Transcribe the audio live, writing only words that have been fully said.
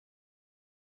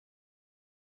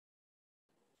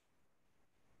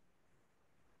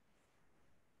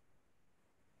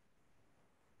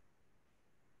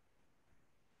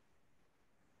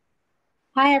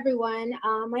Hi, everyone.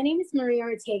 My name is Maria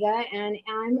Ortega, and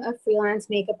I'm a freelance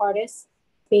makeup artist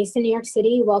based in New York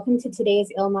City. Welcome to today's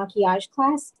Il Maquillage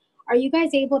class. Are you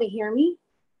guys able to hear me?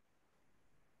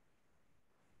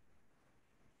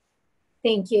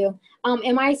 Thank you.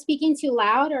 Am I speaking too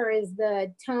loud, or is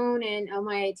the tone and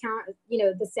my town,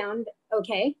 the sound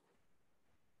okay?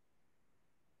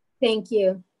 Thank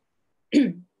you.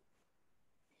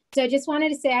 So I just wanted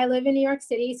to say I live in New York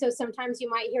City, so sometimes you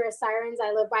might hear sirens.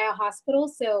 I live by a hospital,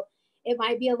 so it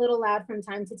might be a little loud from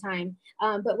time to time.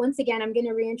 But once again, I'm going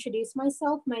to reintroduce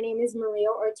myself. My name is Maria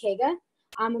Ortega.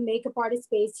 I'm a makeup artist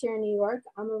based here in New York.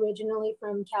 I'm originally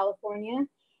from California,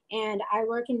 and I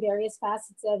work in various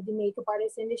facets of the makeup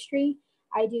artist industry.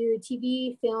 I do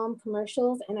TV, film,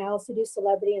 commercials, and I also do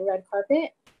celebrity and red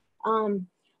carpet.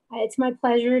 It's my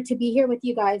pleasure to be here with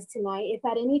you guys tonight. If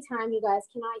at any time you guys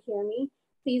cannot hear me,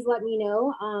 please let me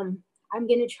know. I'm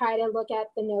going to try to look at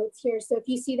the notes here. So if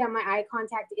you see that my eye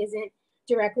contact isn't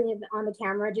directly on the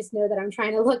camera, just know that I'm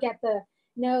trying to look at the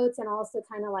notes and also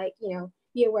kind of like,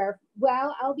 be aware.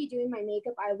 While I'll be doing my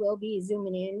makeup, I will be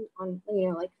zooming in on,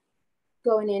 like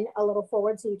going in a little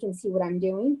forward so you can see what I'm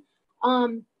doing.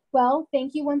 Well,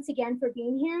 thank you once again for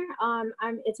being here.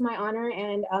 It's my honor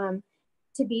and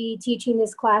to be teaching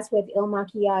this class with Il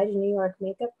Maquillage New York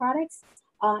makeup products.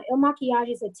 Il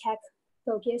Maquillage is a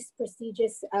tech-focused,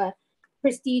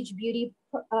 prestige beauty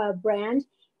brand,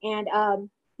 and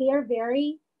they are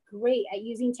very great at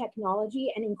using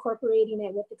technology and incorporating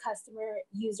it with the customer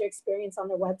user experience on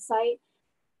their website.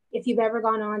 If you've ever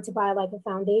gone on to buy like a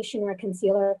foundation or a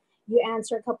concealer, you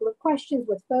answer a couple of questions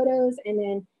with photos, and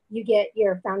then you get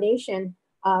your foundation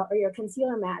or your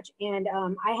concealer match. And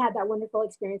I had that wonderful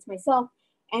experience myself.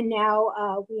 And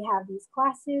now we have these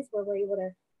classes where we're able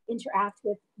to interact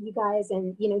with you guys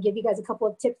and give you guys a couple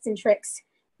of tips and tricks.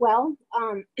 Well,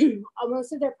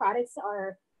 most of their products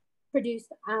are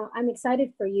produced. I'm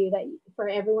excited for you for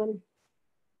everyone.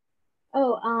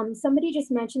 Oh, somebody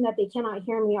just mentioned that they cannot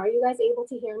hear me. Are you guys able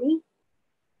to hear me?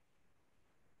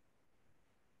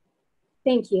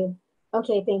 Thank you.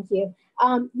 Okay, thank you.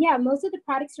 Yeah, most of the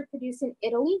products are produced in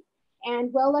Italy.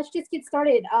 And well, let's just get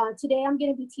started. Today I'm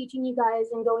going to be teaching you guys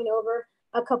and going over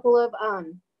a couple of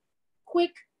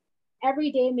quick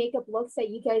everyday makeup looks that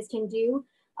you guys can do.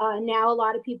 Now a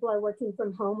lot of people are working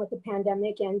from home with the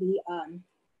pandemic and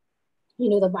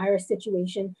the virus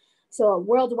situation. So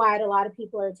worldwide, a lot of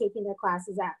people are taking their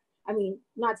classes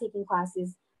not taking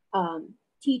classes,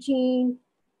 teaching,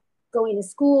 going to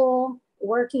school,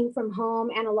 working from home,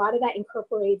 and a lot of that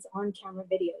incorporates on-camera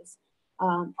videos.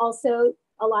 Also,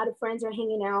 a lot of friends are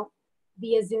hanging out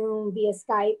via Zoom, via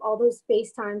Skype, all those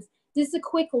FaceTimes. This is a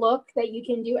quick look that you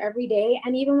can do every day.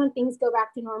 And even when things go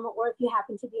back to normal, or if you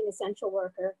happen to be an essential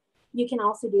worker, you can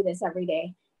also do this every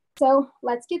day. So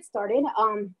let's get started.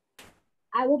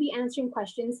 I will be answering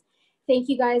questions. Thank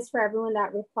you guys for everyone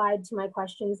that replied to my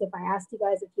questions. If I asked you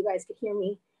guys if you guys could hear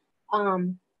me.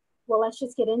 Well, let's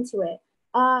just get into it.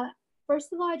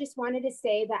 First of all, I just wanted to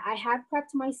say that I have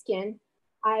prepped my skin.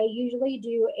 I usually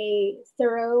do a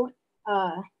thorough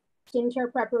skincare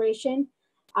preparation.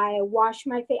 I wash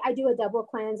my face. I do a double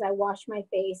cleanse. I wash my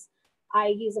face. I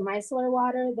use a micellar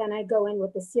water. Then I go in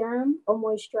with the serum, a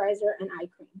moisturizer, and eye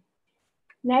cream.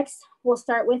 Next, we'll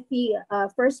start with the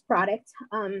first product.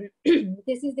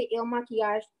 This is the Il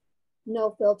Maquillage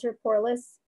No Filter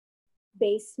Poreless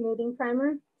Base Smoothing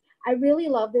Primer. I really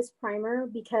love this primer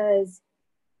because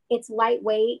it's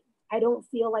lightweight. I don't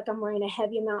feel like I'm wearing a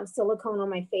heavy amount of silicone on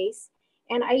my face.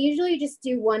 And I usually just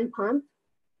do one pump.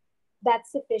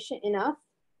 That's sufficient enough.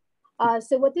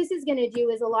 So what this is gonna do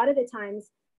is a lot of the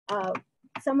times,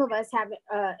 some of us have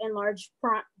enlarged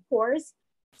pores.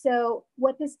 So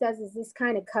what this does is this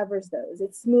kind of covers those.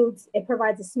 It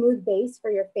provides a smooth base for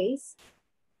your face,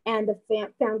 and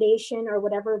the foundation or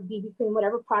whatever BB cream,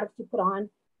 whatever product you put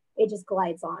on, it just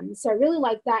glides on. So I really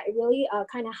like that. It really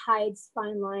kind of hides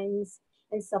fine lines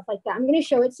and stuff like that. I'm gonna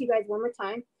show it to you guys one more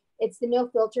time. It's the No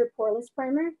Filter Poreless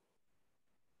Primer.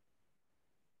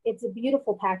 It's a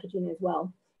beautiful packaging as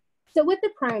well. So with the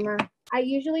primer, I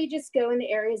usually just go in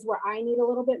the areas where I need a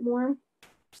little bit more.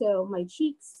 So my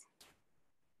cheeks,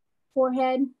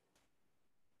 forehead,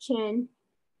 chin,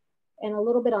 and a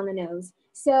little bit on the nose.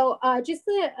 So just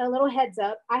a little heads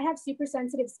up, I have super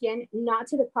sensitive skin, not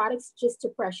to the products, just to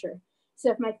pressure. So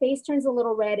if my face turns a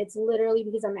little red, it's literally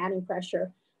because I'm adding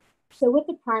pressure. So with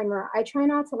the primer, I try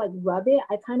not to like rub it.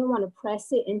 I kind of want to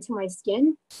press it into my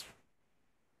skin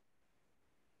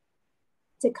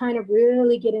to kind of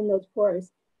really get in those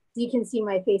pores. You can see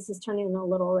my face is turning a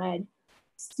little red.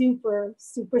 Super,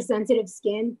 super sensitive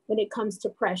skin when it comes to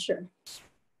pressure.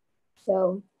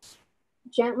 So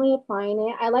gently applying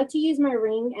it. I like to use my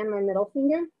ring and my middle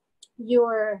finger.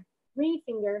 Your ring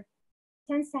finger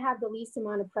tends to have the least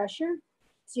amount of pressure,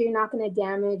 so you're not going to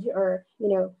damage or,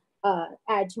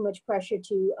 add too much pressure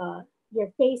to your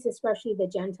face, especially the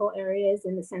gentle areas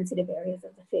and the sensitive areas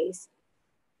of the face.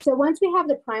 So once we have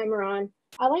the primer on,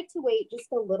 I like to wait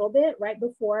just a little bit right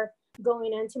before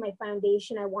going into my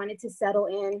foundation. I want it to settle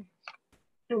in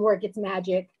and work its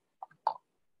magic.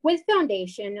 With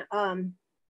foundation, I'm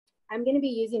going to be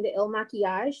using the Il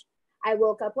Maquillage. I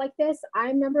woke up like this.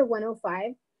 I'm number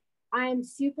 105. I'm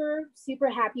super, super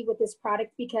happy with this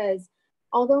product because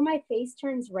although my face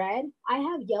turns red, I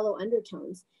have yellow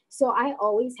undertones. So I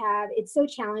always have, it's so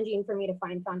challenging for me to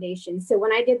find foundation. So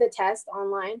when I did the test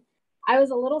online, I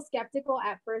was a little skeptical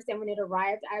at first, and when it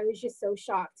arrived, I was just so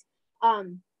shocked.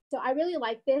 So I really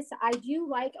like this. I do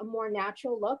like a more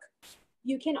natural look.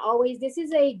 You can always, this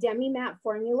is a demi-matte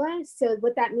formula. So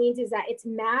what that means is that it's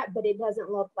matte, but it doesn't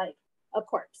look like a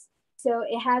corpse. So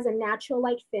it has a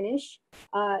natural-like finish.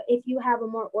 If you have a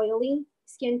more oily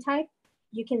skin type,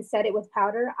 you can set it with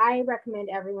powder. I recommend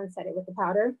everyone set it with the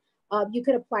powder. You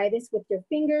could apply this with your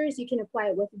fingers. You can apply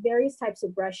it with various types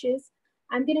of brushes.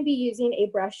 I'm gonna be using a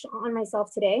brush on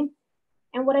myself today.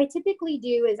 And what I typically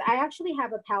do is I actually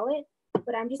have a palette,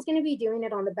 but I'm just gonna be doing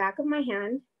it on the back of my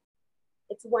hand.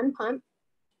 It's one pump.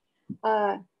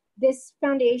 This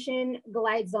foundation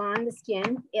glides on the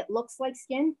skin. It looks like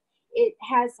skin. It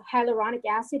has hyaluronic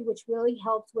acid, which really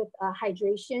helps with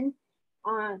hydration.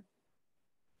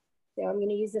 So I'm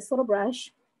gonna use this little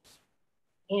brush.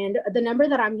 And the number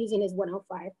that I'm using is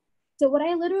 105. So what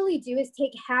I literally do is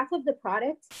take half of the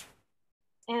product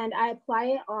and I apply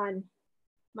it on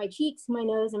my cheeks, my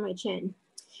nose, and my chin.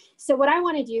 So what I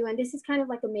want to do, and this is kind of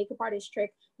like a makeup artist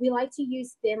trick, we like to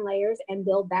use thin layers and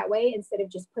build that way instead of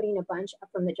just putting a bunch up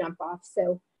from the jump off.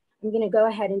 So I'm going to go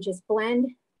ahead and just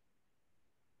blend.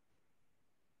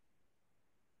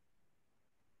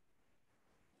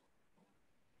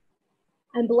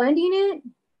 I'm blending it,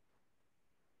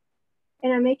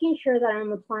 and I'm making sure that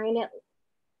I'm applying it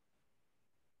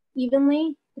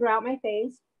evenly throughout my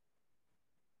face.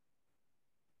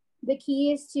 The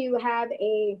key is to have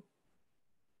a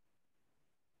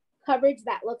coverage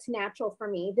that looks natural for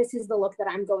me. This is the look that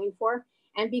I'm going for.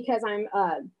 And because I'm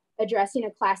addressing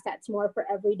a class that's more for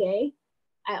every day,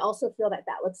 I also feel that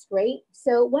that looks great.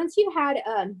 So once you had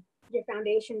your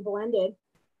foundation blended,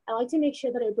 I like to make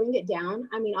sure that I bring it down.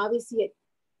 I mean, obviously it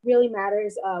really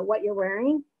matters what you're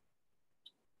wearing.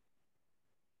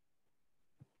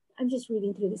 I'm just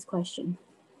reading through this question.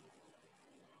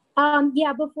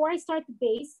 Yeah, before I start the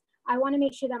base, I want to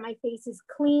make sure that my face is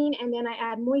clean, and then I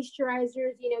add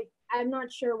moisturizers. You know, I'm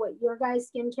not sure what your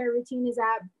guys' skincare routine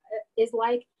is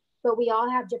like, but we all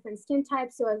have different skin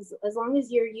types. So as long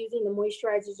as you're using the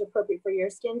moisturizers appropriate for your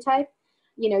skin type,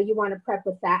 you know, you want to prep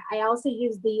with that. I also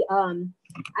use the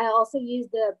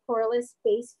poreless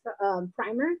face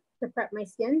primer to prep my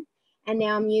skin, and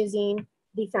now I'm using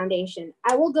the foundation.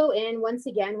 I will go in once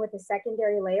again with a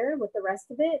secondary layer with the rest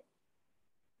of it.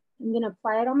 I'm going to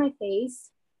apply it on my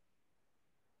face.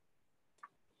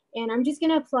 And I'm just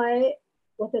going to apply it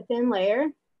with a thin layer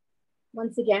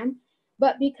once again.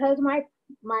 But because my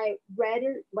red,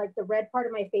 like the red part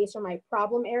of my face or my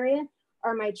problem area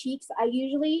are my cheeks, I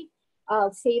usually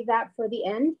save that for the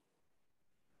end.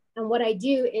 And what I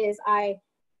do is I'm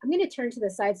going to turn to the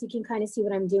side so you can kind of see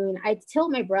what I'm doing. I tilt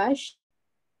my brush.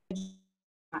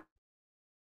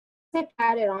 I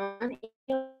pat it on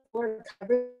or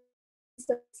cover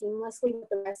seamlessly with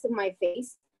the rest of my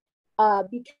face.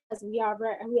 Because we have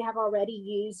already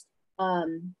used a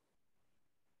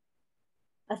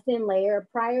thin layer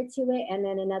prior to it and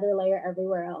then another layer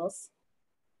everywhere else.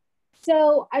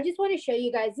 So I just want to show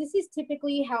you guys, this is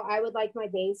typically how I would like my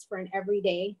base for an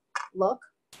everyday look.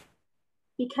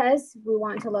 Because we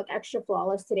want to look extra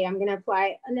flawless today, I'm going to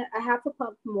apply a half a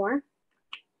pump more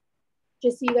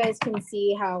just so you guys can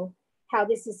see how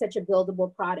this is such a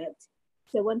buildable product.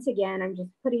 So once again, I'm just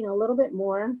putting a little bit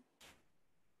more.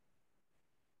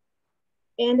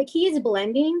 And the key is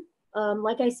blending.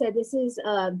 Like I said, this is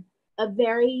a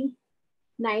very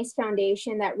nice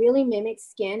foundation that really mimics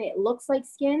skin. It looks like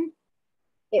skin.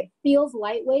 It feels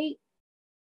lightweight.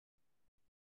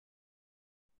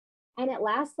 And it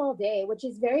lasts all day, which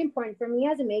is very important for me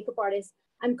as a makeup artist.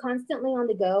 I'm constantly on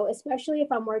the go, especially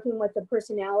if I'm working with a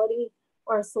personality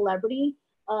or a celebrity.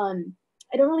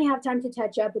 I don't really have time to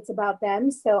touch up. It's about them.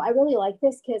 So I really like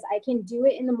this because I can do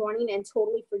it in the morning and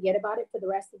totally forget about it for the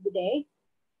rest of the day.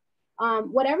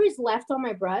 Whatever's left on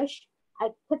my brush, I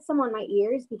put some on my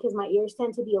ears because my ears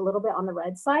tend to be a little bit on the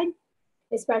red side,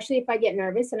 especially if I get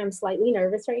nervous, and I'm slightly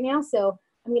nervous right now. So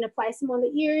I'm gonna apply some on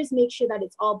the ears, make sure that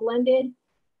it's all blended.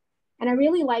 And I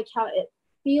really like how it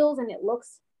feels and it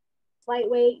looks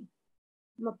lightweight.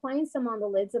 I'm applying some on the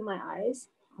lids of my eyes,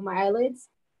 on my eyelids.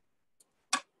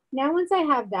 Now, once I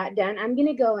have that done, I'm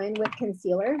gonna go in with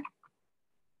concealer,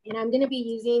 and I'm gonna be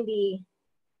using the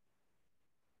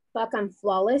Buck on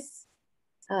Flawless,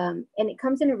 and it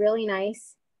comes in a really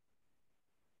nice,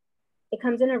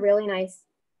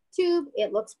 tube.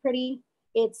 It looks pretty.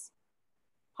 It's,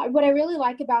 what I really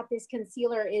like about this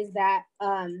concealer is that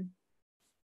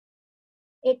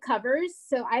it covers,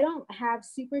 so I don't have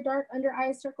super dark under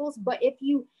eye circles, but if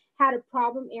you had a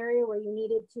problem area where you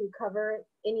needed to cover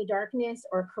any darkness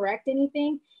or correct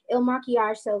anything, Il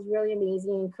Makiage sells really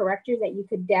amazing correctors that you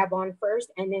could dab on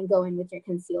first and then go in with your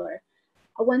concealer.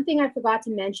 One thing I forgot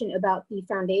to mention about the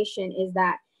foundation is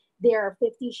that there are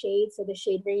 50 shades, so the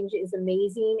shade range is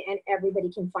amazing and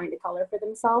everybody can find a color for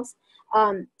themselves.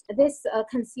 This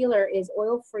concealer is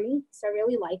oil-free, so I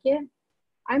really like it.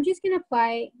 I'm just gonna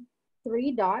apply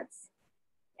 3 dots,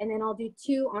 and then I'll do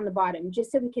 2 on the bottom,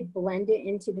 just so we could blend it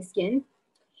into the skin.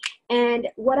 And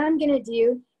what I'm gonna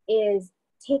do is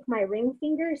take my ring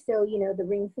finger, so you know the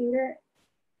ring finger,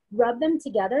 rub them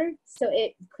together so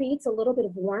it creates a little bit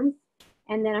of warmth,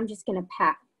 and then I'm just gonna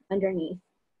pat underneath.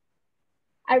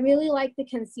 I really like the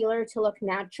concealer to look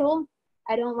natural.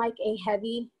 I don't like a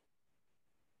heavy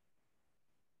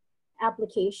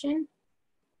application.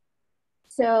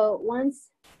 So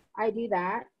once I do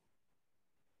that,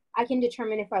 I can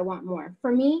determine if I want more.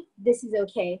 For me, this is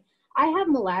okay. I have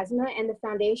melasma and the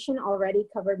foundation already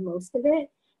covered most of it.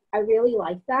 I really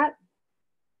like that.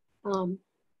 I'm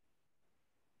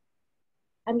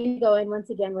gonna go in once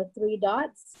again with 3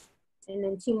 dots and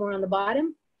then 2 more on the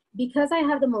bottom. Because I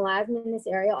have the melasma in this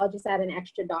area, I'll just add an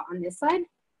extra dot on this side.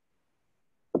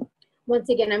 Once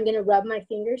again, I'm gonna rub my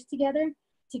fingers together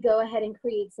to go ahead and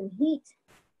create some heat.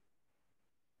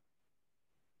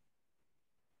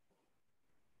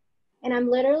 And I'm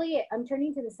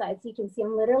turning to the side so you can see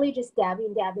I'm literally just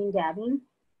dabbing, dabbing, dabbing.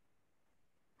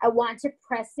 I want to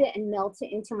press it and melt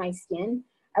it into my skin.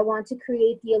 I want to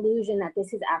create the illusion that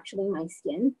this is actually my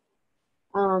skin.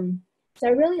 So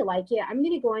I really like it. I'm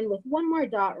gonna go in with 1 more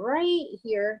dot right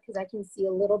here because I can see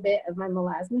a little bit of my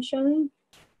melasma showing.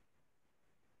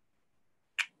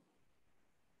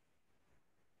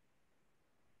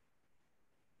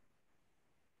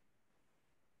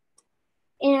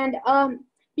 And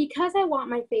because I want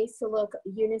my face to look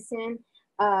unison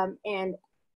and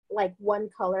like one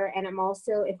color, and I'm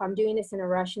also, if I'm doing this in a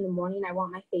rush in the morning, I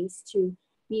want my face to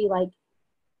be like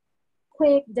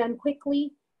quick, done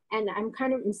quickly. And I'm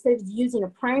kind of, instead of using a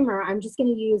primer, I'm just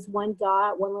gonna use 1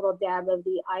 dot, 1 little dab of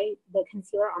the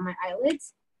concealer on my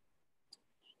eyelids.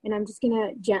 And I'm just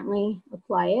gonna gently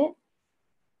apply it.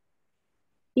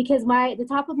 Because the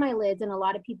top of my lids, and a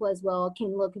lot of people as well,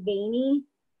 can look veiny,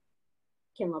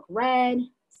 can look red.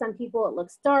 Some people it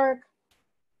looks dark.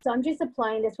 So I'm just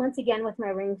applying this once again with my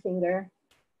ring finger.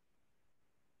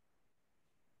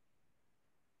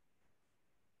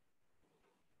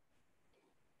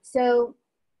 So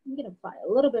I'm gonna apply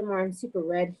a little bit more. I'm super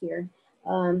red here.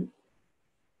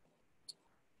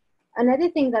 Another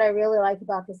thing that I really like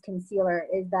about this concealer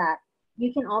is that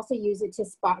you can also use it to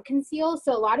spot conceal.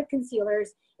 So a lot of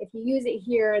concealers, if you use it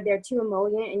here, they're too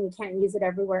emollient and you can't use it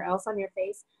everywhere else on your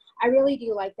face. I really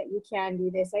do like that you can do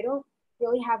this. I don't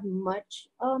really have much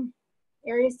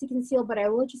areas to conceal, but I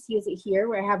will just use it here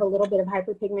where I have a little bit of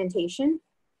hyperpigmentation.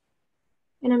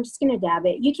 And I'm just gonna dab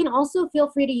it. You can also feel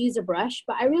free to use a brush,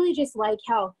 but I really just like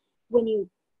how when you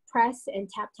press and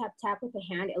tap, tap, tap with the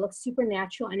hand, it looks super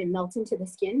natural and it melts into the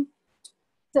skin.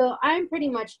 So I'm pretty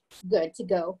much good to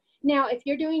go. Now, if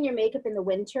you're doing your makeup in the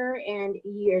winter and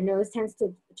your nose tends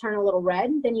to turn a little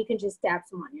red, then you can just dab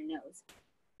some on your nose.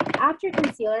 After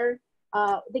concealer,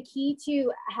 the key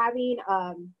to having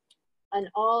an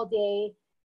all-day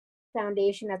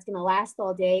foundation that's gonna last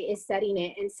all day is setting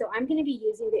it. And so I'm gonna be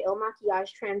using the Il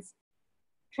Makiage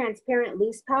transparent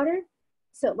loose powder.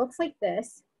 So it looks like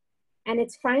this, and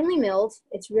it's finely milled.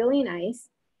 It's really nice.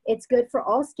 It's good for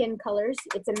all skin colors.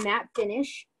 It's a matte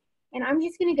finish. And I'm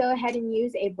just gonna go ahead and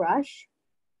use a brush,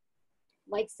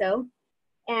 like so.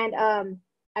 And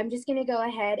I'm just gonna go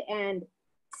ahead and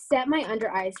set my under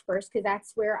eyes first, because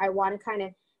that's where I wanna kind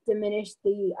of diminish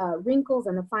the wrinkles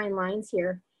and the fine lines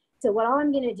here. So what all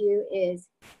I'm gonna do is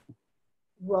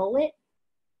roll it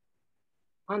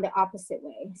on the opposite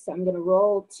way. So I'm gonna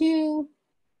roll 2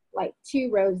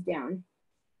 rows down.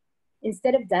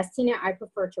 Instead of dusting it, I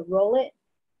prefer to roll it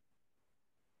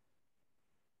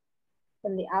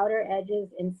from the outer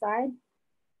edges inside.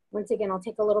 Once again, I'll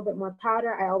take a little bit more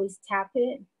powder. I always tap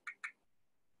it.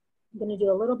 I'm gonna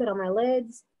do a little bit on my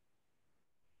lids.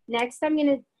 Next, I'm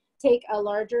gonna take a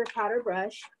larger powder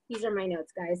brush. These are my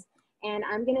notes, guys. And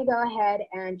I'm gonna go ahead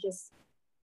and just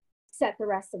set the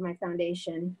rest of my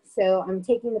foundation. So I'm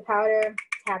taking the powder,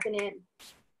 tapping it,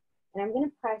 and I'm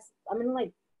gonna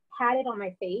like pat it on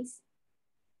my face.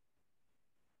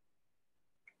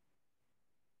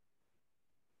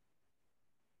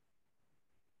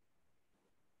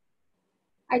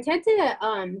 I tend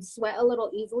to sweat a little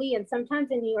easily, and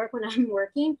sometimes in New York when I'm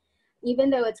working, even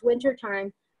though it's winter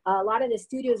time, a lot of the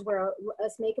studios where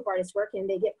us makeup artists work in,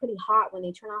 they get pretty hot when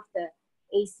they turn off the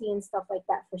AC and stuff like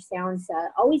that for sound. So I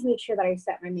always make sure that I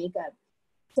set my makeup.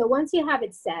 So once you have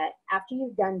it set, after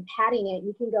you've done patting it,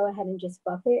 you can go ahead and just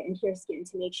buff it into your skin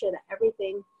to make sure that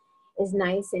everything is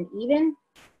nice and even.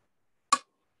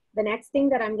 The next thing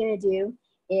that I'm gonna do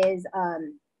is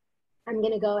I'm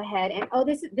gonna go ahead and, oh,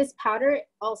 this powder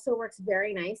also works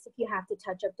very nice if you have to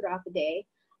touch up throughout the day,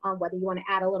 whether you wanna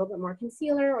add a little bit more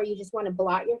concealer or you just wanna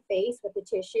blot your face with a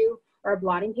tissue or a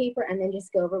blotting paper and then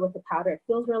just go over with the powder. It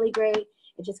feels really great.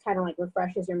 It just kind of like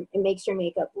refreshes it makes your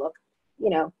makeup look, you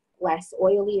know, less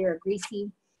oily or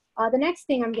greasy. The next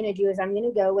thing I'm gonna do is I'm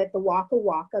gonna go with the Waka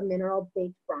Waka Mineral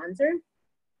Baked Bronzer.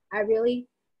 I really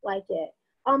like it.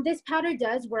 This powder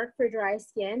does work for dry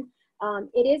skin.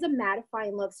 It is a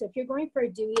mattifying look, so if you're going for a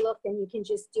dewy look, then you can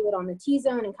just do it on the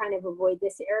T-zone and kind of avoid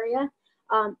this area.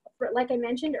 Like I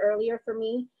mentioned earlier, for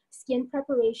me, skin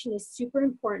preparation is super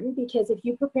important because if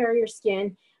you prepare your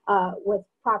skin with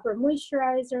proper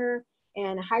moisturizer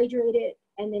and hydrate it,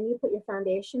 and then you put your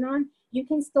foundation on, you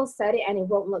can still set it and it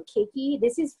won't look cakey.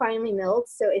 This is finely milled,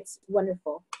 so it's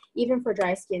wonderful, even for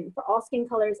dry skin, for all skin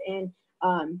colors and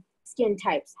skin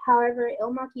types. However,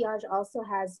 Il Makiage also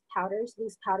has powders,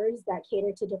 loose powders that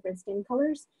cater to different skin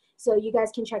colors. So you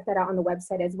guys can check that out on the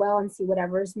website as well and see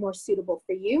whatever is more suitable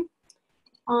for you.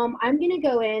 I'm gonna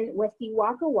go in with the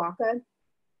Waka Waka,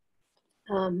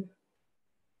 the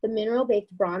Mineral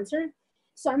Baked Bronzer.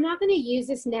 So I'm not gonna use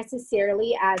this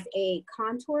necessarily as a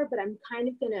contour, but I'm kind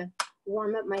of gonna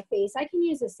warm up my face. I can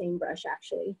use the same brush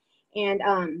actually. And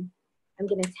I'm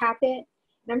gonna tap it.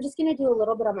 And I'm just gonna do a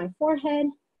little bit on my forehead,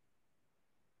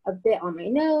 a bit on my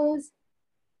nose.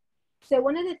 So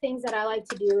one of the things that I like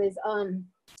to do is,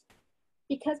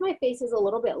 because my face is a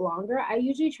little bit longer, I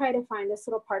usually try to find this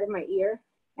little part of my ear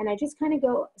and I just kind of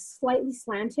go slightly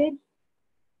slanted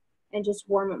and just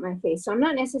warm up my face. So I'm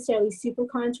not necessarily super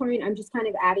contouring, I'm just kind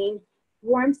of adding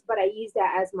warmth, but I use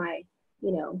that as my,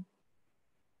 you know,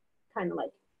 kind of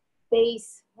like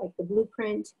base, like the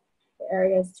blueprint, the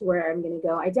areas to where I'm gonna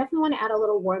go. I definitely wanna add a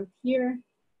little warmth here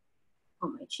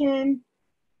on my chin.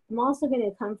 I'm also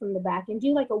gonna come from the back and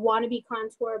do like a wannabe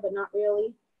contour, but not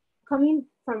really. Coming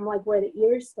from like where the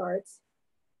ear starts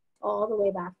all the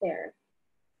way back there.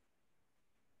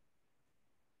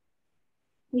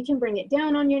 You can bring it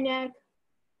down on your neck.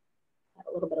 Add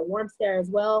a little bit of warmth there as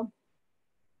well.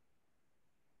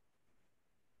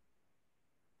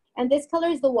 And this color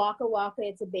is the Waka Waka.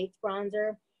 It's a baked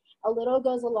bronzer. A little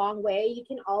goes a long way. You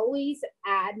can always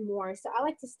add more. So I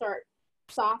like to start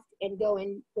soft and go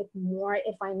in with more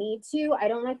if I need to. I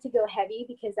don't like to go heavy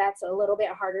because that's a little bit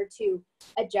harder to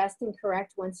adjust and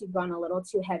correct once you've gone a little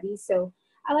too heavy. So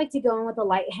I like to go in with a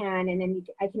light hand and then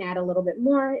I can add a little bit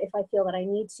more if I feel that I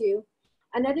need to.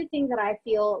 Another thing that I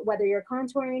feel, whether you're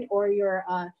contouring or you're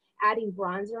adding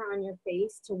bronzer on your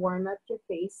face to warm up your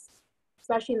face,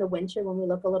 especially in the winter when we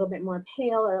look a little bit more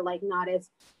pale or like not as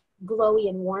glowy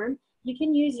and warm, you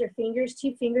can use your fingers,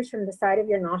 2 fingers from the side of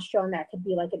your nostril, and that could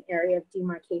be like an area of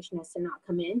demarcation as to not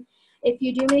come in. If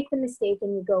you do make the mistake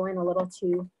and you go in a little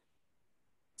too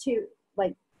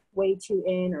like way too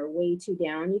in or way too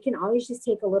down, you can always just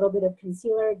take a little bit of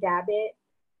concealer, dab it,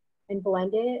 and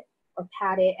blend it or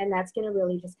pat it, and that's gonna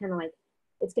really just kind of like,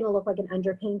 it's gonna look like an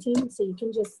underpainting. So you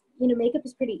can just, you know, makeup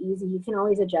is pretty easy. You can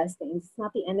always adjust things. It's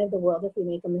not the end of the world if we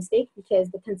make a mistake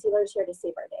because the concealer is here to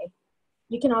save our day.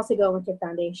 You can also go with your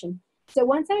foundation. So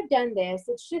once I've done this,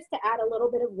 it's just to add a little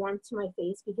bit of warmth to my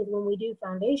face because when we do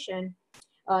foundation,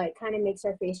 it kind of makes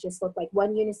our face just look like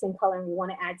one unison color, and we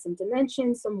want to add some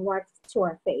dimension, some warmth to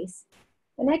our face.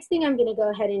 The next thing I'm going to go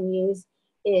ahead and use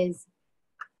is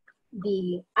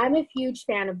I'm a huge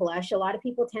fan of blush. A lot of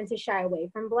people tend to shy away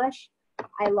from blush.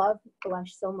 I love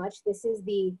blush so much. This is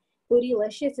the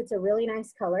Bootylicious. It's a really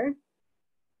nice color.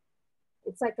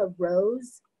 It's like a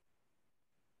rose.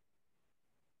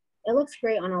 It looks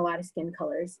great on a lot of skin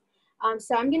colors.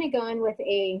 So I'm gonna go in with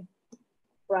a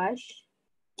brush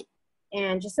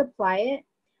and just apply it.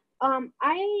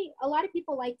 A lot of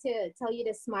people like to tell you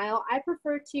to smile. I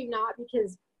prefer to not,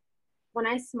 because when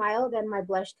I smile, then my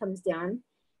blush comes down.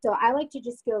 So I like to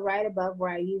just go right above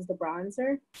where I use the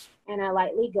bronzer, and I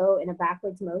lightly go in a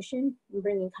backwards motion and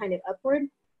bring it kind of upward.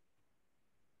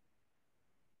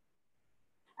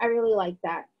 I really like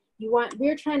that.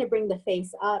 We're trying to bring the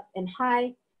face up and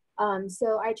high.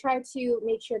 So I try to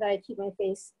make sure that I keep my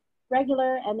face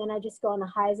regular, and then I just go on the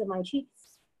highs of my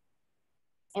cheeks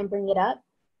and bring it up.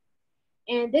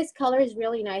 And this color is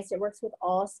really nice. It works with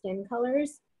all skin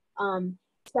colors,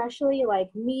 especially like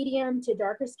medium to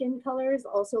darker skin colors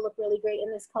also look really great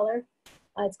in this color.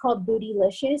 It's called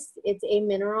Bootylicious. It's a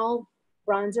mineral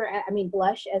bronzer,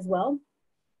 blush as well.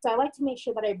 So I like to make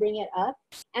sure that I bring it up.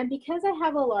 And because I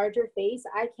have a larger face,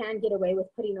 I can get away with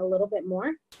putting a little bit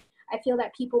more. I feel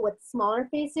that people with smaller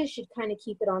faces should kind of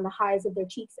keep it on the highs of their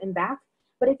cheeks and back.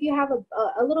 But if you have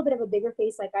a little bit of a bigger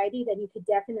face like I do, then you could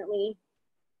definitely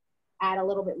add a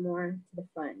little bit more to the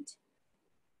front.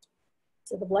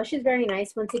 So the blush is very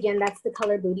nice. Once again, that's the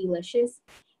color Bootylicious.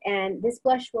 And this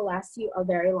blush will last you a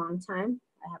very long time.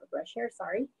 I have a brush here,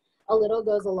 sorry. A little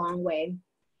goes a long way.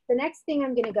 The next thing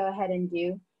I'm gonna go ahead and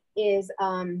do is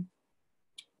I'm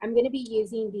gonna be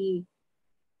using the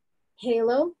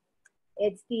Halo.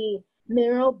 It's the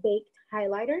Mineral Baked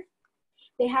Highlighter.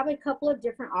 They have a couple of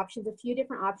different options, a few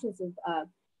different options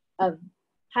of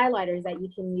highlighters that you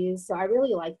can use. So I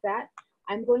really like that.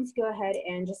 I'm going to go ahead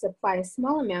and just apply a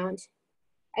small amount.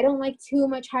 I don't like too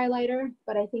much highlighter,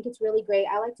 but I think it's really great.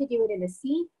 I like to do it in a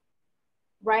C,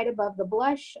 right above the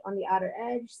blush on the outer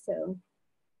edge. So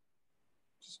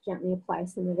just gently apply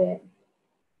some of it.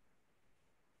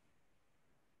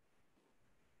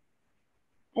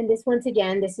 And this, once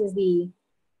again, this is the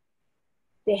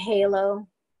Halo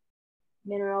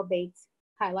Mineral Baked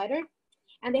Highlighter.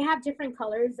 And they have different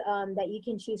colors that you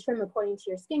can choose from according to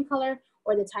your skin color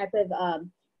or the type of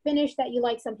finish that you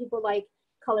like. Some people like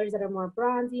colors that are more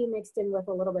bronzy mixed in with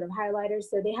a little bit of highlighters.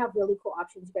 So they have really cool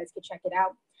options. You guys can check it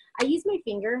out. I use my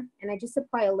finger and I just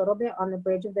apply a little bit on the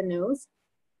bridge of the nose,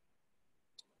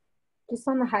 just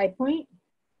on the high point.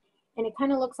 And it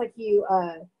kind of looks like you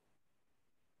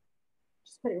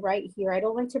just put it right here. I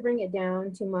don't like to bring it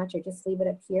down too much. I just leave it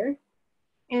up here.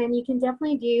 And you can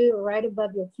definitely do right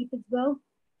above your Cupid's bow.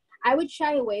 I would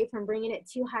shy away from bringing it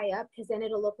too high up because then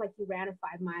it'll look like you ran a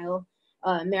 5-mile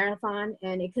marathon,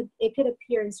 and it could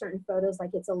appear in certain photos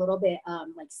like it's a little bit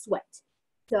like sweat.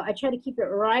 So I try to keep it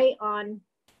right on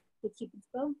the Cupid's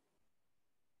bow,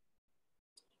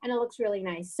 and it looks really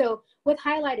nice. So with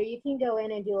highlighter, you can go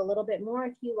in and do a little bit more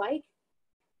if you like,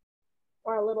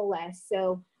 or a little less.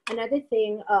 So another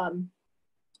thing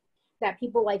that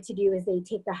people like to do is they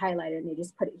take the highlighter and they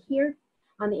just put it here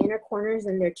on the inner corners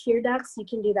and their tear ducts. You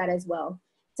can do that as well.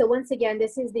 So once again,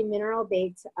 this is the Mineral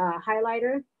Baked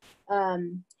Highlighter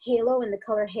Halo in the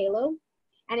color Halo.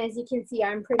 And as you can see,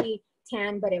 I'm pretty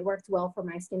tan, but it worked well for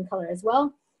my skin color as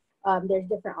well. There's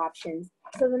different options.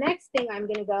 So the next thing I'm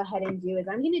gonna go ahead and do is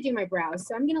I'm gonna do my brows.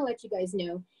 So I'm gonna let you guys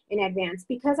know in advance,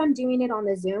 because I'm doing it on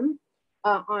the Zoom,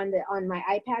 on my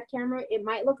iPad camera, it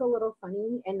might look a little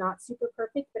funny and not super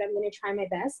perfect, but I'm gonna try my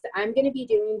best. I'm gonna be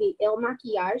doing the Il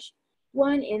Maquillage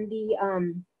one in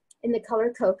the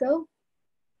color Cocoa.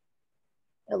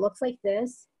 It looks like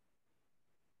this.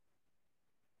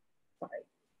 Sorry.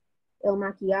 Il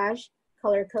Maquillage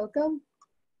color Cocoa.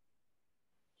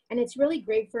 And it's really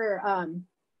great for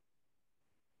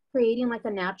creating like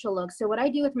a natural look. So what I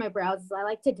do with my brows is I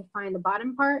like to define the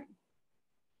bottom part,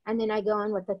 and then I go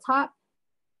in with the top,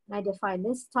 and I define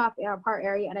this top part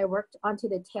area, and I worked onto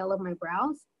the tail of my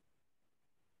brows.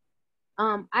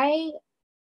 I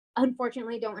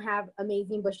unfortunately don't have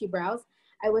amazing bushy brows.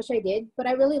 I wish I did, but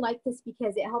I really like this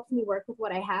because it helps me work with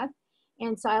what I have.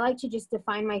 And so I like to just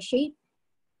define my shape.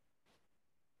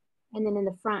 And then in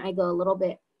the front, I go a little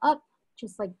bit up,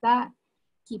 just like that.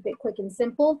 Keep it quick and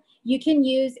simple. You can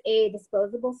use a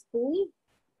disposable spoolie,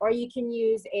 or you can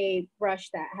use a brush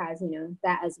that has, you know,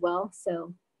 that as well.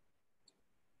 So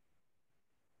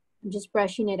I'm just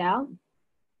brushing it out.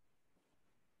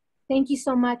 Thank you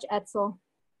so much, Etzel.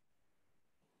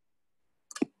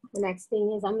 The next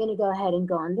thing is I'm gonna go ahead and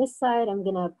go on this side. I'm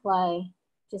gonna apply,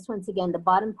 just once again, the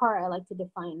bottom part. I like to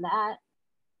define that.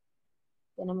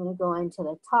 Then I'm gonna go into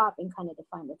the top and kind of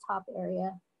define the top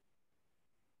area.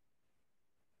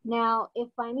 Now, if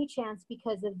by any chance,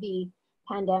 because of the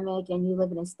pandemic and you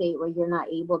live in a state where you're not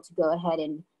able to go ahead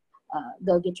and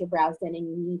go get your brows done and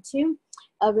you need to,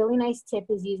 a really nice tip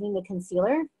is using the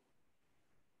concealer.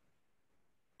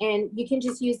 And you can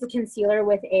just use the concealer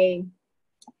with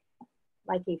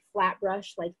like a flat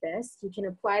brush like this. You can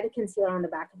apply the concealer on the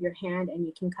back of your hand and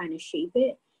you can kind of shape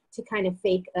it to kind of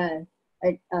fake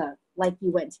like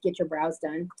you went to get your brows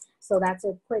done. So that's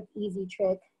a quick, easy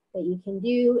trick that you can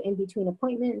do in between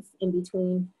appointments, in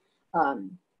between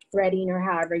threading or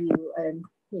however you,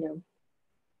 you know,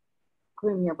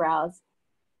 groom your brows.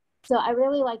 So I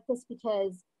really like this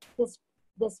because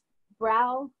this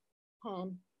brow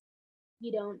pen,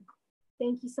 you don't,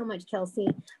 thank you so much, Kelsey.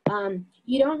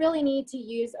 You don't really need to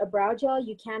use a brow gel.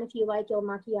 You can if you like. Il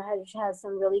Maquillage has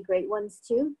some really great ones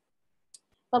too.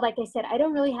 But like I said, I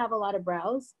don't really have a lot of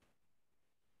brows,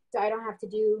 so I don't have to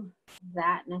do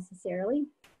that necessarily.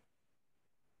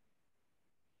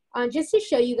 Just to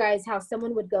show you guys how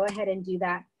someone would go ahead and do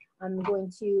that, I'm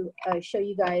going to show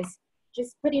you guys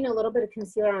just putting a little bit of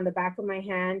concealer on the back of my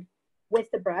hand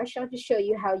with the brush. I'll just show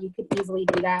you how you could easily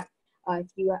do that if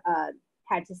you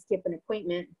had to skip an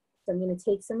appointment. So I'm going to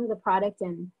take some of the product,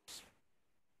 and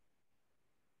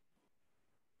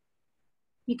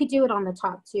you could do it on the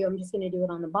top too. I'm just going to do it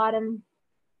on the bottom.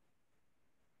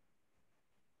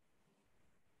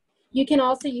 You can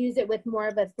also use it with more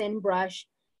of a thin brush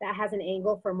that has an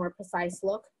angle for a more precise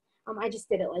look. I just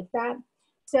did it like that.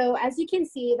 So as you can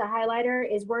see, the highlighter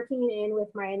is working in with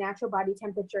my natural body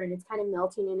temperature, and it's kind of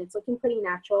melting, and it's looking pretty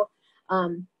natural,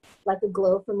 like a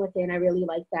glow from within. I really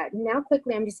like that. Now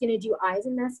quickly, I'm just gonna do eyes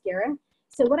and mascara.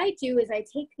 So what I do is I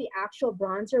take the actual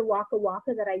bronzer Waka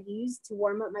Waka that I use to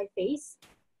warm up my face,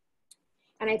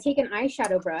 and I take an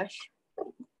eyeshadow brush.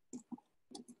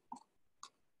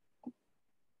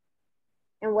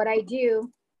 And what I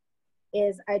do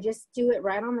is I just do it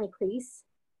right on my crease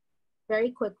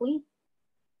very quickly.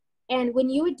 And when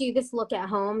you would do this look at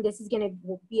home, this is gonna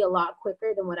be a lot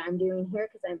quicker than what I'm doing here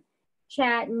because I'm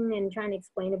chatting and trying to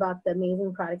explain about the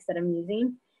amazing products that I'm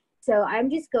using. So I'm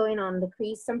just going on the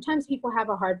crease. Sometimes people have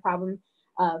a hard problem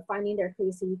finding their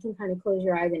crease, so you can kind of close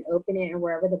your eyes and open it, and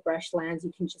wherever the brush lands,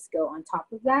 you can just go on top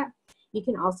of that. You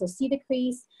can also see the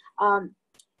crease.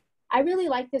 I really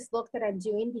like this look that I'm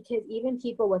doing because even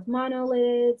people with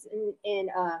monolids and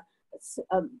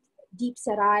deep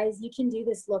set eyes, you can do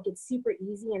this look. It's super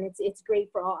easy, and it's great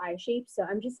for all eye shapes. So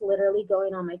I'm just literally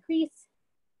going on my crease.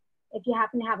 If you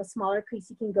happen to have a smaller crease,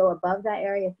 you can go above that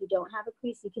area. If you don't have a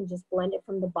crease, you can just blend it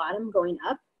from the bottom going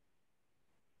up.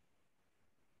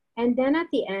 And then at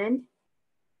the end,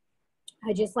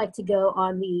 I just like to go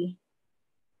on the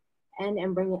end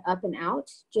and bring it up and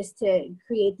out just to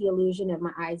create the illusion of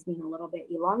my eyes being a little bit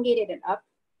elongated and up.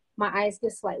 My eyes go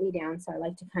slightly down, so I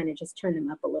like to kind of just turn them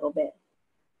up a little bit.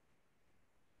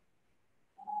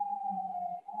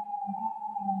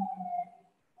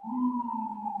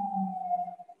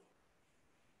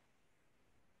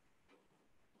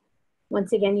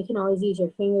 Once again, you can always use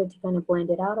your finger to kind of blend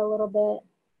it out a little bit.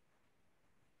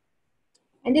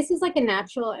 And this is like a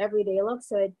natural everyday look,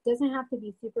 so it doesn't have to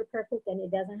be super perfect, and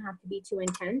it doesn't have to be too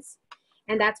intense.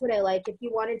 And that's what I like. If you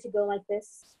wanted to go like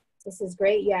this, this is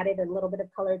great. You added a little bit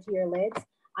of color to your lids.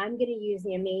 I'm gonna use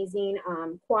the amazing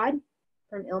quad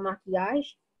from Il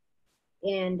Maquillage.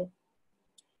 And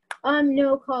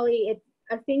no, Collie,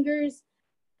 fingers,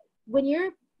 when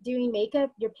you're doing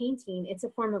makeup, you're painting. It's a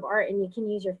form of art, and you can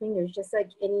use your fingers just like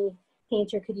any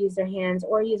painter could use their hands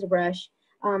or use a brush.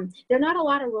 There are not a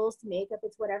lot of rules to makeup.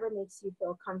 It's whatever makes you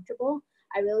feel comfortable.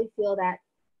 I really feel that,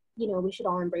 you know, we should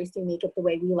all embrace doing makeup the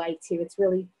way we like to. It's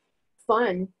really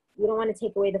fun. We don't want to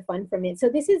take away the fun from it. So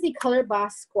this is the Color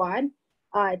Boss Quad.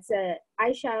 It's a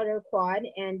eyeshadow quad,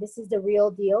 and this is the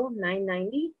real deal,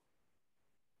 $9.90.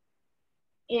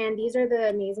 And these are the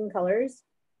amazing colors.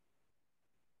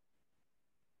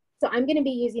 So I'm going to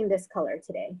be using this color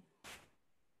today.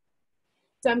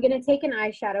 So I'm going to take an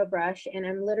eyeshadow brush, and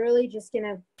I'm literally just going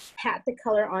to pat the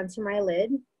color onto my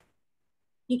lid.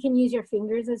 You can use your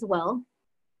fingers as well.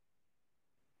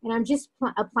 And I'm just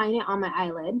applying it on my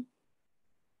eyelid,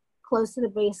 close to the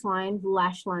base line, the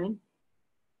lash line.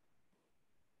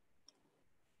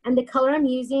 And the color I'm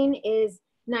using is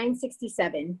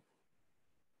 967.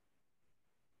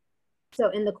 So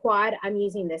in the quad, I'm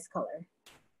using this color.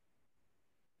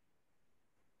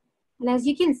 And as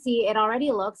you can see, it already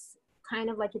looks kind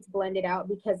of like it's blended out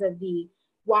because of the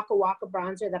Waka Waka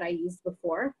bronzer that I used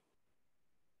before.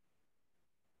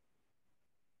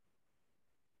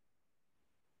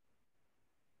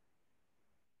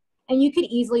 And you could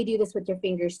easily do this with your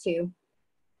fingers too.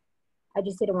 I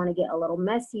just didn't want to get a little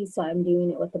messy, so I'm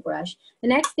doing it with the brush. The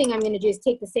next thing I'm going to do is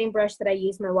take the same brush that I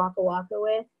used my Waka Waka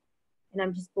with, and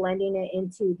I'm just blending it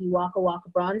into the Waka Waka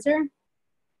bronzer.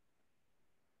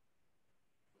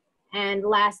 And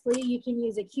lastly, you can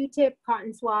use a Q-tip,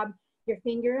 cotton swab, your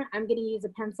finger. I'm going to use a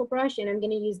pencil brush, and I'm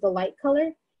going to use the light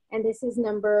color. And this is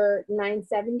number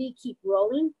 970, Keep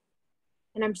Rolling.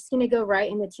 And I'm just going to go right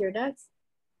in the tear ducts.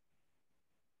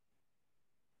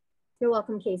 You're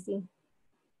welcome, Casey.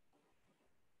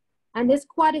 And this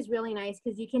quad is really nice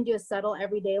because you can do a subtle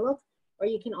everyday look, or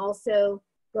you can also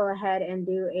go ahead and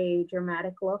do a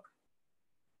dramatic look.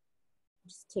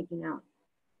 Just taking out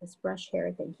this brush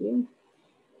here, thank you.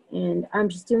 And I'm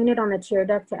just doing it on the tear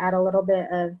duct to add a little bit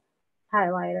of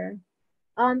highlighter.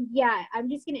 Yeah, I'm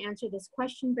just gonna answer this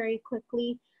question very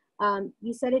quickly.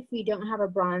 You said if we don't have a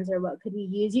bronzer, what could we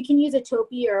use? You can use a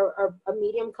taupey or a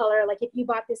medium color. Like if you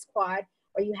bought this quad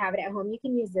or you have it at home, you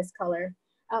can use this color.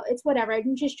 It's whatever,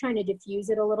 I'm just trying to diffuse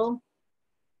it a little.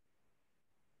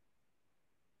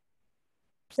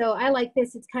 So I like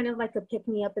this. It's kind of like a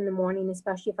pick-me-up in the morning,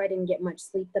 especially if I didn't get much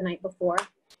sleep the night before.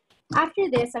 After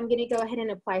this, I'm gonna go ahead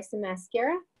and apply some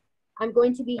mascara. I'm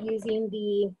going to be using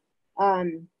the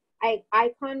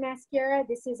Icon mascara.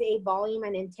 This is a volume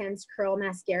and intense curl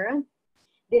mascara.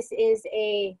 This is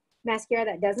a mascara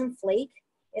that doesn't flake.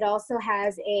 It also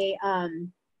has a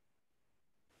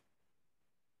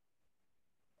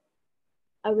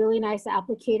really nice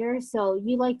applicator. So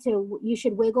you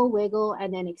should wiggle, wiggle,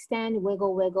 and then extend,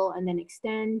 wiggle, wiggle, and then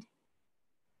extend.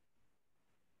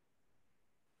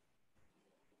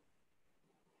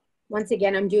 Once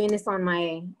again, I'm doing this on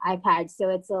my iPad, so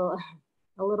it's a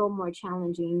little more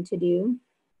challenging to do.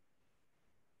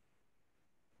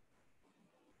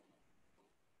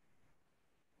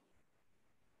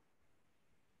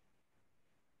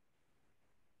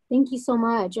 Thank you so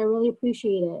much. I really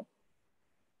appreciate it.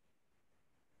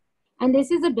 And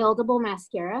this is a buildable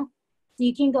mascara, so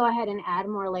you can go ahead and add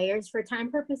more layers for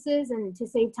time purposes. And to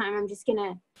save time, I'm just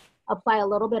gonna apply a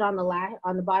little bit on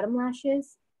the bottom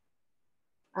lashes.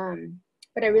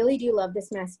 But I really do love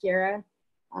this mascara.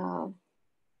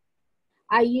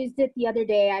 I used it the other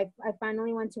day. I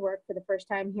finally went to work for the first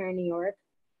time here in New York,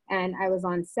 and I was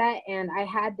on set, and I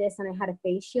had this, and I had a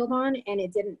face shield on, and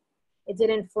it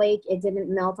didn't flake, it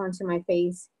didn't melt onto my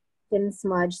face, didn't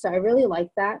smudge. So I really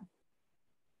like that.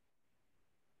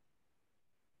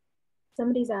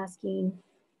 Somebody's asking,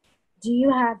 do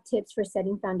you have tips for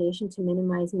setting foundation to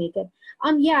minimize makeup?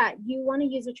 Yeah, you want to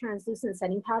use a translucent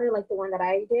setting powder like the one that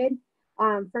I did.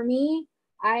 For me,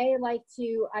 I like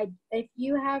to, if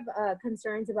you have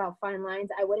concerns about fine lines,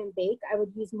 I wouldn't bake. I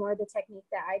would use more of the technique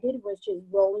that I did, which is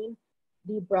rolling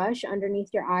the brush underneath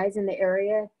your eyes in the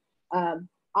area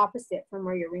opposite from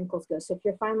where your wrinkles go. So if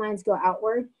your fine lines go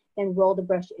outward, then roll the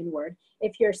brush inward.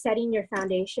 If you're setting your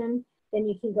foundation, then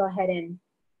you can go ahead and,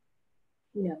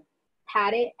 you know,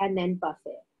 pat it and then buff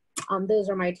it. Those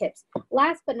are my tips.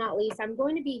 Last but not least, I'm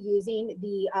going to be using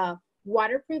the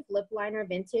waterproof lip liner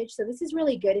vintage. So this is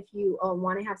really good if you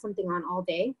want to have something on all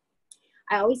day.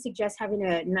 I always suggest having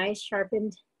a nice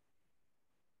sharpened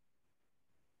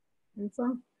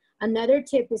pencil. Another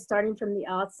tip is starting from the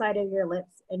outside of your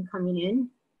lips and coming in.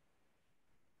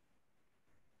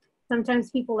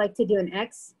 Sometimes people like to do an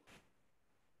X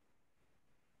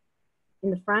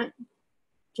in the front,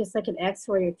 just like an X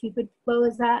where your cupid bow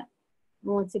is at.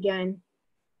 Once again,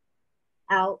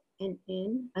 out and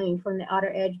in, I mean from the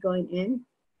outer edge going in.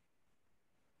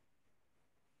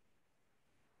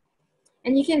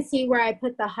 And you can see where I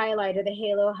put the highlighter, the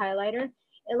halo highlighter.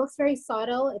 It looks very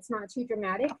subtle, it's not too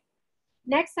dramatic.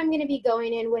 Next, I'm gonna be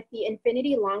going in with the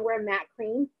Infinity Longwear Matte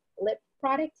Cream Lip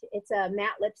product. It's a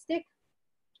matte lipstick.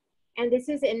 And this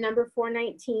is in number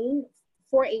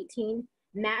 418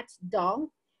 Matte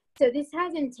Doll. So this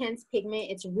has intense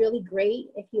pigment. It's really great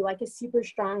if you like a super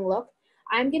strong look.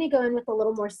 I'm gonna go in with a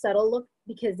little more subtle look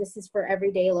because this is for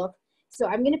everyday look. So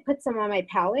I'm gonna put some on my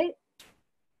palette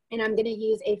and I'm gonna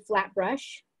use a flat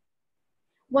brush.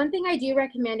 One thing I do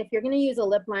recommend, if you're gonna use a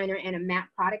lip liner and a matte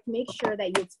product, make sure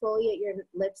that you exfoliate your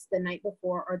lips the night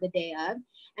before or the day of,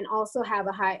 and also have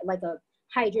a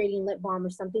hydrating lip balm or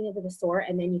something of the sort,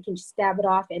 and then you can just dab it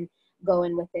off and go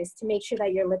in with this to make sure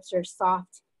that your lips are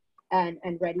soft and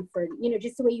ready for, you know,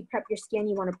 just the way you prep your skin,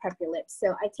 you want to prep your lips.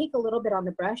 So I take a little bit on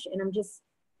the brush and I'm just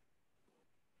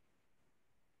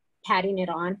patting it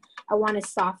on. I want a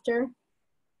softer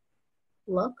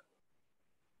look.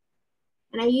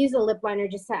 And I use a lip liner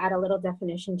just to add a little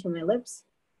definition to my lips.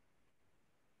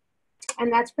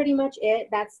 And that's pretty much it.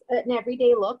 That's an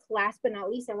everyday look. Last but not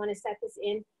least, I want to set this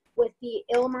in with the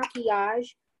Il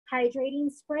Makiage hydrating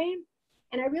spray.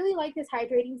 And I really like this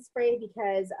hydrating spray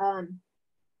because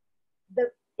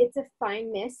it's a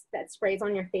fine mist that sprays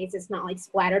on your face. It's not like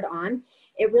splattered on.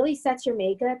 It really sets your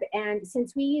makeup. And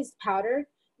since we use powder,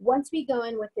 once we go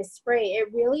in with this spray,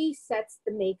 it really sets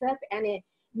the makeup and it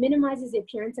minimizes the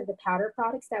appearance of the powder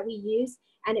products that we use,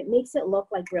 and it makes it look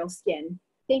like real skin.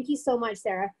 Thank you so much,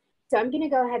 Sarah. So I'm gonna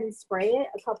go ahead and spray it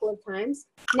a couple of times.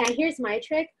 Now here's my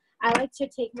trick. I like to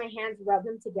take my hands, rub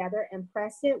them together and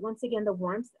press it. Once again, the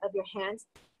warmth of your hands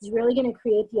is really going to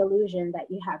create the illusion that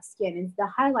you have skin. And the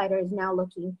highlighter is now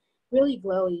looking really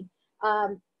glowy.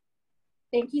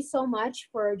 Thank you so much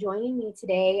for joining me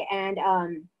today. And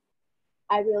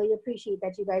I really appreciate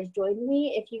that you guys joined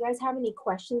me. If you guys have any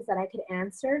questions that I could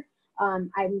answer, I'm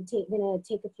going to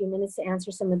take a few minutes to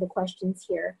answer some of the questions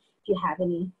here, if you have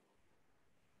any.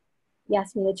 You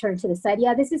asked me to turn to the side.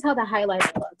 Yeah, this is how the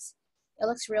highlighter looks. It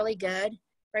looks really good,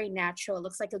 very natural. It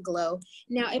looks like a glow.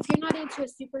 Now, if you're not into a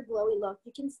super glowy look,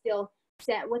 you can still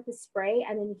set with the spray,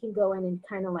 and then you can go in and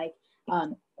kind of like,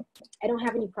 I don't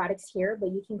have any products here,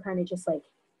 but you can kind of just like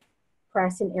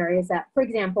press in areas that, for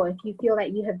example, if you feel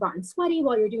that you have gotten sweaty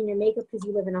while you're doing your makeup because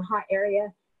you live in a hot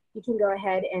area, you can go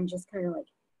ahead and just kind of like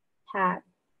pat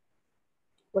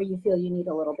where you feel you need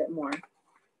a little bit more.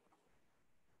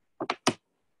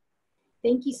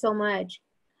 Thank you so much.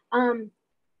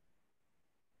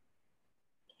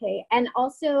 Okay, and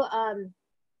also,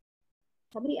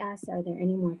 somebody asked, are there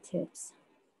any more tips?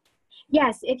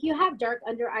 Yes, if you have dark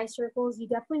under eye circles, you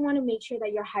definitely want to make sure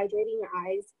that you're hydrating your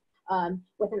eyes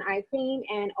with an eye cream,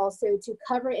 and also to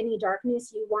cover any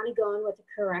darkness, you want to go in with a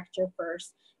corrector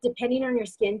first. Depending on your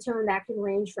skin tone, that can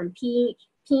range from pink,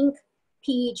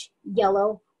 peach,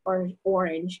 yellow, or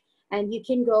orange. And you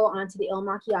can go onto the Il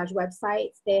Makiage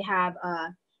websites. They have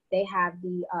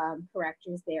the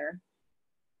correctors there.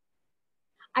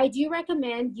 I do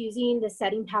recommend using the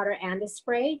setting powder and the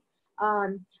spray.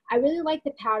 I really like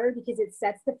the powder because it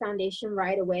sets the foundation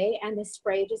right away, and the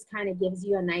spray just kind of gives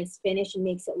you a nice finish and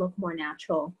makes it look more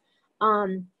natural.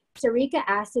 Sarika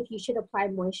asked if you should apply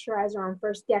moisturizer on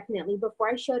first. Definitely. Before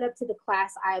I showed up to the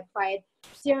class, I applied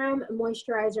serum,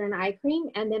 moisturizer, and eye cream,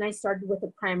 and then I started with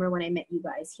a primer when I met you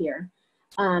guys here.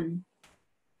 Thank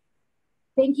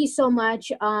you so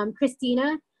much,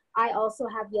 Christina. I also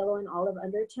have yellow and olive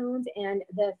undertones, and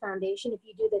the foundation, if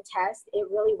you do the test, it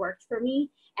really worked for me.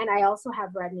 And I also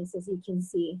have redness, as you can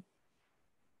see.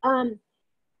 Steffi,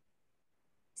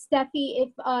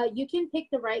 if you can pick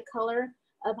the right color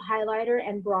of highlighter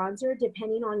and bronzer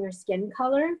depending on your skin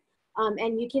color.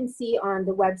 And you can see on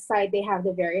the website, they have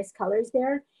the various colors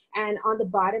there. And on the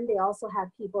bottom, they also have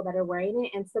people that are wearing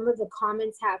it. And some of the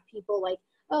comments have people like,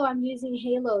 oh, I'm using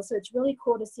halo. So it's really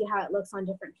cool to see how it looks on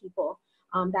different people.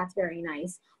 That's very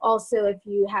nice. Also, if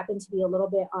you happen to be a little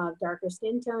bit darker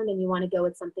skin tone and you want to go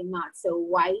with something not so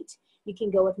white, you can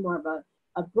go with more of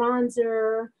a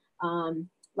bronzer,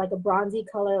 like a bronzy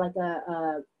color, like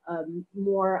a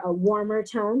warmer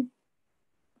tone.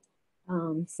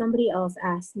 Somebody else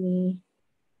asked me,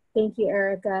 thank you,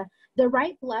 Erica. The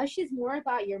right blush is more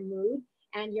about your mood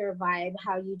and your vibe,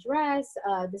 how you dress,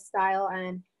 the style,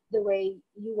 and the way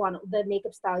you want, the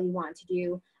makeup style you want to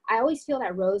do. I always feel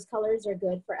that rose colors are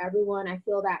good for everyone. I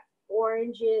feel that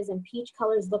oranges and peach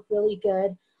colors look really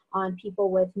good on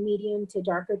people with medium to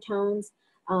darker tones.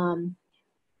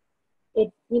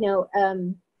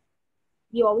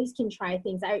 You always can try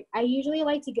things. I usually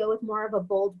like to go with more of a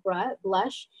bold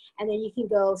blush, and then you can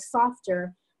go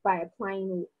softer by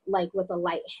applying like with a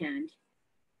light hand.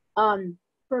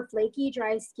 For flaky,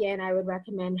 dry skin, I would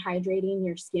recommend hydrating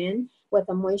your skin with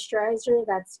a moisturizer.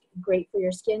 That's great for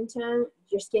your skin tone,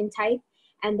 your skin type.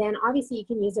 And then obviously you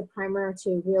can use a primer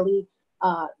to really,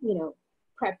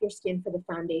 prep your skin for the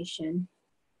foundation.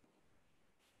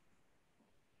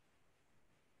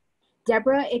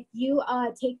 Deborah, if you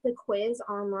take the quiz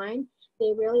online,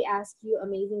 they really ask you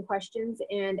amazing questions,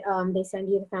 and they send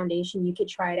you the foundation. You could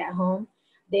try it at home.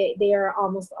 They are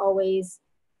almost always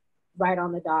right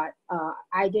on the dot.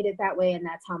 I did it that way, and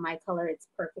that's how my color, it's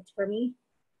perfect for me.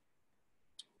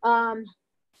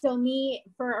 So me,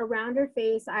 for a rounder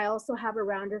face, I also have a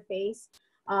rounder face.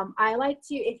 I like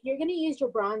to, if you're gonna use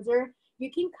your bronzer, you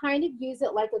can kind of use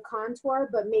it like a contour,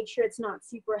 but make sure it's not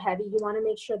super heavy. You wanna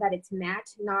make sure that it's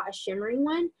matte, not a shimmering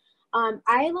one.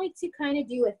 I like to kind of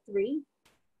do a 3,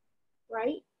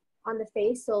 right, on the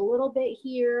face. So a little bit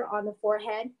here on the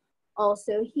forehead,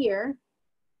 also here.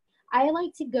 I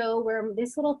like to go where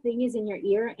this little thing is in your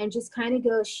ear and just kind of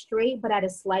go straight, but at a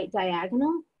slight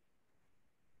diagonal.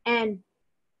 And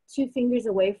 2 fingers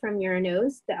away from your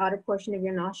nose, the outer portion of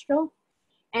your nostril.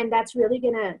 And that's really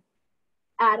gonna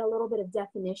add a little bit of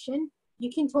definition. You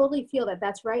can totally feel that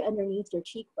that's right underneath your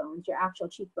cheekbones, your actual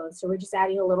cheekbones. So we're just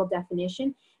adding a little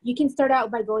definition. You can start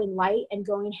out by going light and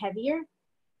going heavier,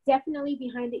 definitely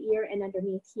behind the ear and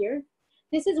underneath here.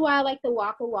 This is why I like the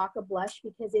Waka Waka blush,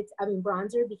 because it's,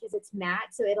 bronzer, because it's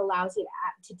matte. So it allows you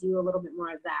to do a little bit more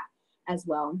of that as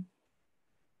well.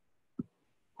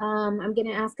 I'm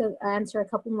gonna answer a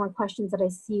couple more questions that I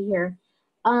see here.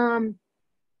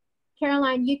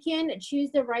 Caroline, you can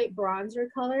choose the right bronzer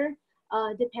color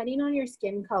depending on your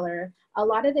skin color. A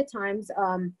lot of the times,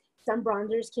 some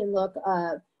bronzers can look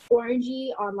orangey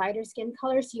on lighter skin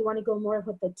color, so you want to go more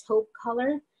with the taupe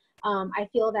color. I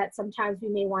feel that sometimes we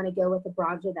may want to go with a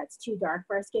bronzer that's too dark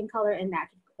for our skin color, and that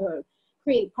could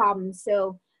create problems.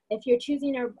 So if you're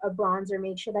choosing a bronzer,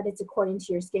 make sure that it's according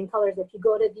to your skin colors. If you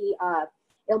go to the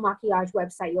Il Maquillage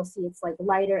website, you'll see it's like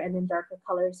lighter and then darker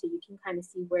colors, so you can kind of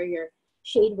see where your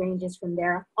shade range is from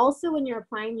there. Also, when you're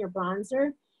applying your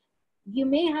bronzer, you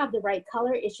may have the right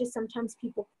color. It's just sometimes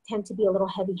people tend to be a little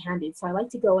heavy-handed. So I like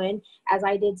to go in, as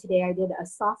I did today, I did a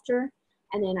softer,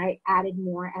 and then I added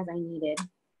more as I needed.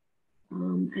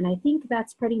 And I think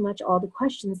that's pretty much all the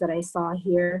questions that I saw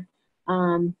here.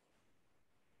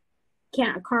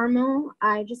 Caramel,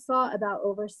 I just saw about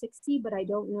over 60, but I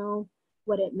don't know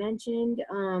what it mentioned.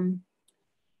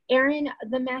 Erin,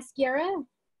 the mascara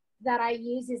that I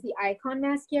use is the Icon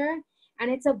mascara, and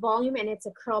it's a volume and it's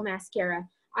a curl mascara.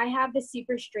 I have the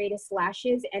super straightest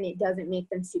lashes and it doesn't make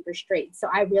them super straight. So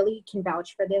I really can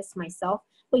vouch for this myself,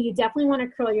 but you definitely want to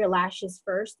curl your lashes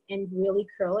first and really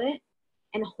curl it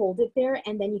and hold it there.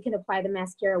 And then you can apply the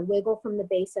mascara, wiggle from the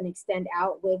base and extend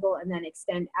out, wiggle and then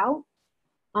extend out.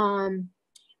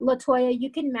 Latoya, you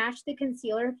can match the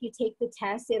concealer. If you take the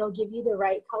test, it'll give you the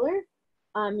right color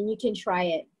and you can try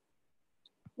it.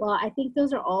 Well, I think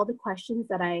those are all the questions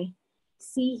that I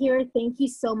see here. Thank you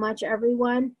so much,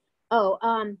 everyone. Oh,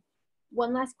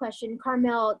 one last question.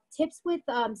 Carmel, tips with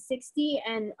 60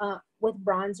 and with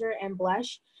bronzer and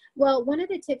blush. Well, one of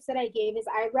the tips that I gave is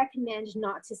I recommend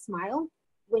not to smile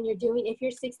when you're doing, if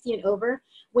you're 60 and over,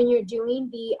 when you're doing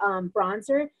the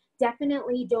bronzer,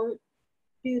 definitely don't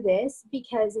do this,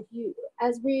 because if you,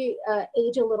 as we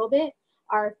age a little bit,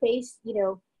 our face, you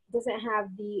know, doesn't have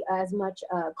the as much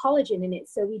collagen in it.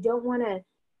 So we don't want to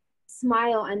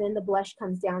smile and then the blush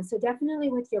comes down. So definitely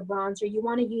with your bronzer, you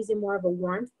want to use it more of a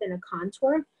warmth than a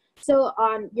contour. So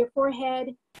on your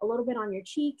forehead, a little bit on your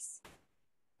cheeks,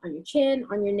 on your chin,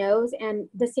 on your nose, and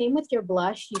the same with your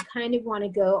blush. You kind of want to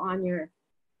go on your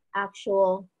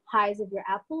actual highs of your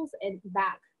apples and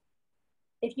back.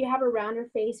 If you have a rounder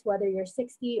face, whether you're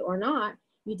 60 or not,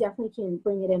 you definitely can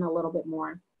bring it in a little bit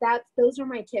more. Those are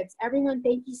my tips. Everyone,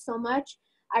 thank you so much.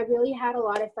 I really had a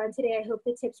lot of fun today. I hope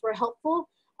the tips were helpful.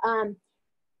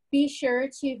 Be sure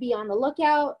to be on the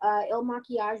lookout. Il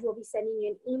Maquillage will be sending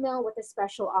you an email with a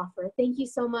special offer. Thank you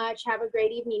so much. Have a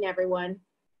great evening, everyone.